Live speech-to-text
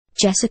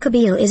Jessica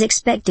Biel is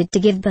expected to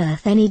give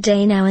birth any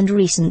day now and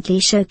recently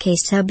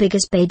showcased her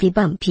biggest baby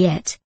bump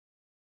yet.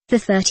 The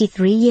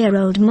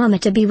 33-year-old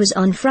mama-to-be was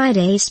on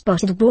Friday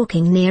spotted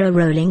walking near a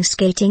rolling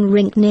skating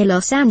rink near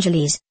Los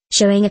Angeles,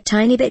 showing a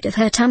tiny bit of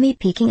her tummy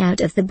peeking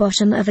out of the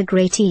bottom of a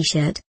grey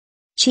t-shirt.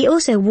 She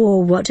also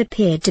wore what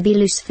appeared to be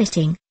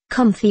loose-fitting,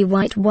 comfy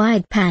white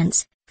wide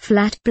pants,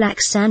 flat black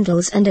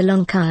sandals and a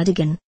long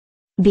cardigan.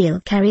 Biel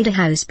carried a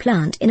house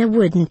plant in a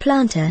wooden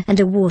planter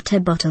and a water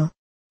bottle.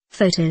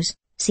 Photos: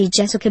 see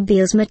Jessica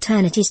Biel's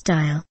maternity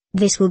style.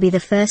 This will be the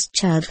first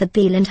child for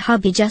Biel and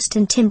hubby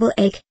Justin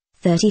Timberlake,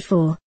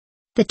 34.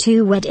 The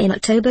two wed in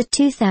October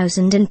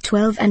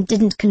 2012 and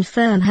didn't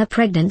confirm her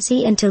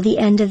pregnancy until the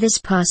end of this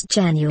past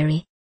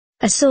January.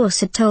 A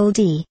source had told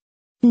E!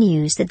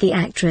 News that the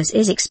actress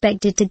is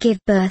expected to give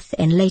birth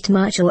in late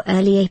March or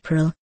early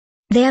April.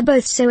 They are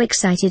both so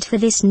excited for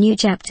this new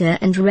chapter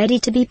and ready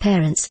to be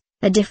parents,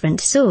 a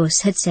different source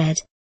had said.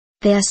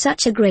 They are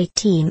such a great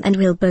team and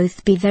will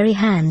both be very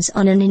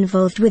hands-on and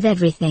involved with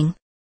everything.